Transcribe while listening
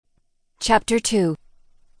Chapter 2.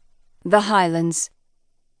 The Highlands.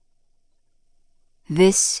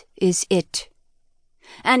 This is it.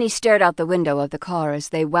 Annie stared out the window of the car as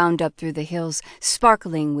they wound up through the hills,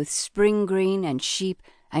 sparkling with spring green and sheep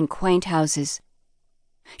and quaint houses.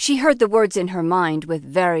 She heard the words in her mind with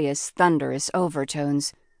various thunderous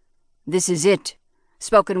overtones. This is it,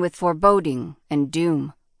 spoken with foreboding and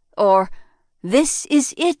doom. Or, this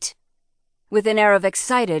is it, with an air of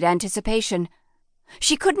excited anticipation.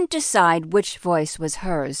 She couldn't decide which voice was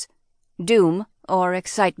hers, doom or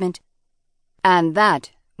excitement. And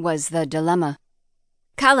that was the dilemma.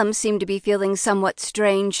 Callum seemed to be feeling somewhat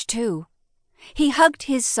strange, too. He hugged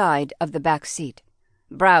his side of the back seat,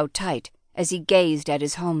 brow tight, as he gazed at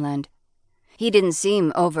his homeland. He didn't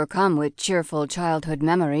seem overcome with cheerful childhood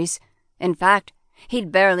memories. In fact,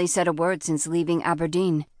 he'd barely said a word since leaving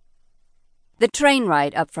Aberdeen. The train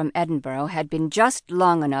ride up from Edinburgh had been just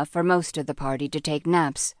long enough for most of the party to take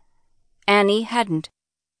naps. Annie hadn't.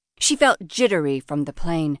 She felt jittery from the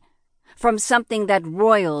plane, from something that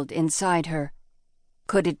roiled inside her.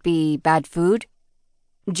 Could it be bad food?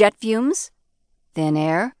 Jet fumes? Thin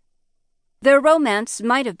air? Their romance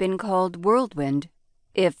might have been called whirlwind,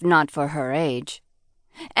 if not for her age.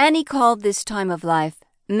 Annie called this time of life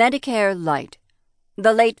Medicare Light,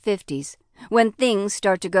 the late 50s, when things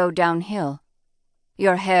start to go downhill.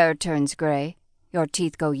 Your hair turns gray, your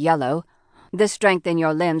teeth go yellow, the strength in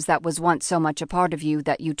your limbs that was once so much a part of you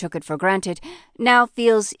that you took it for granted now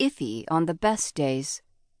feels iffy on the best days.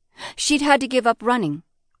 She'd had to give up running,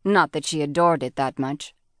 not that she adored it that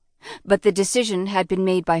much. But the decision had been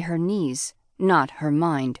made by her knees, not her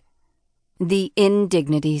mind. The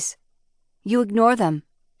indignities. You ignore them.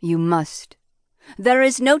 You must. There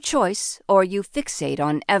is no choice, or you fixate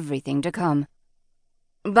on everything to come.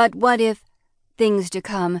 But what if things to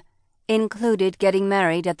come included getting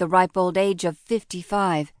married at the ripe old age of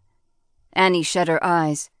 55? Annie shut her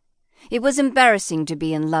eyes. It was embarrassing to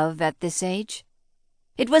be in love at this age.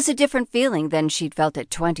 It was a different feeling than she'd felt at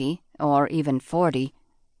 20, or even 40.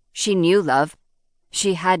 She knew love.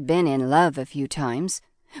 She had been in love a few times,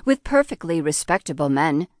 with perfectly respectable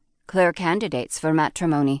men, clear candidates for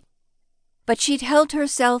matrimony. But she'd held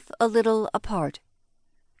herself a little apart.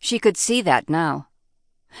 She could see that now.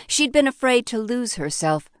 She'd been afraid to lose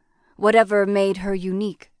herself, whatever made her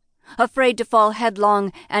unique, afraid to fall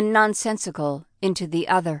headlong and nonsensical into the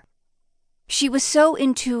other. She was so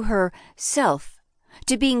into her self,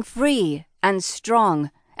 to being free and strong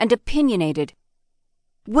and opinionated.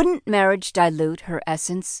 Wouldn't marriage dilute her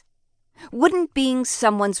essence? Wouldn't being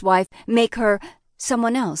someone's wife make her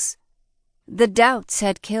someone else? The doubts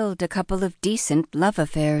had killed a couple of decent love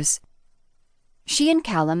affairs. She and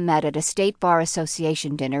Callum met at a State Bar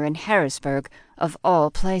Association dinner in Harrisburg, of all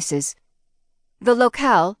places. The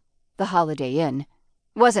locale, the Holiday Inn,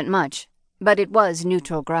 wasn't much, but it was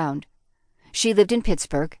neutral ground. She lived in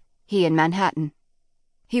Pittsburgh, he in Manhattan.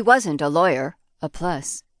 He wasn't a lawyer, a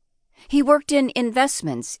plus. He worked in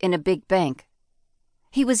investments in a big bank.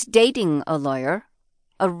 He was dating a lawyer,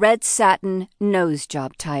 a red satin nose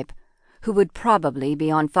job type, who would probably be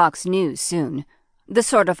on Fox News soon, the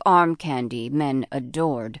sort of arm candy men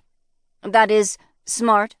adored. That is,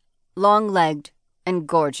 smart, long-legged, and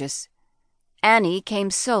gorgeous. Annie came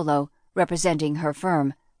solo, representing her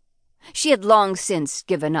firm. She had long since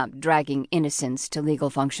given up dragging innocents to legal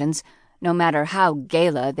functions, no matter how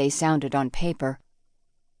gala they sounded on paper.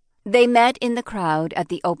 They met in the crowd at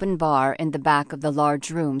the open bar in the back of the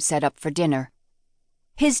large room set up for dinner.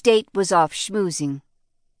 His date was off schmoozing.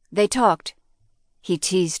 They talked. He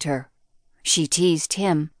teased her. She teased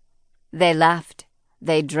him. They laughed.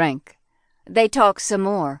 They drank. They talked some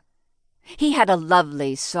more. He had a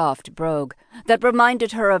lovely, soft brogue that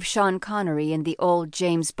reminded her of Sean Connery in the old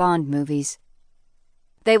James Bond movies.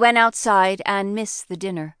 They went outside and missed the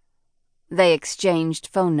dinner. They exchanged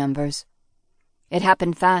phone numbers. It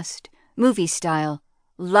happened fast, movie style,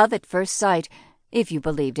 love at first sight, if you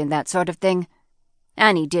believed in that sort of thing.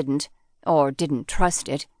 Annie didn't, or didn't trust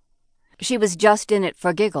it. She was just in it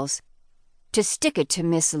for giggles. To stick it to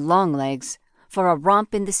Miss Longlegs, for a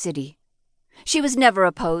romp in the city. She was never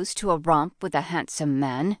opposed to a romp with a handsome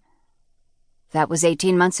man. That was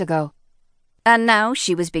 18 months ago. And now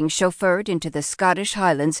she was being chauffeured into the Scottish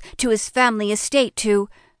Highlands to his family estate to...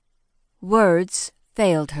 Words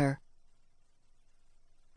failed her.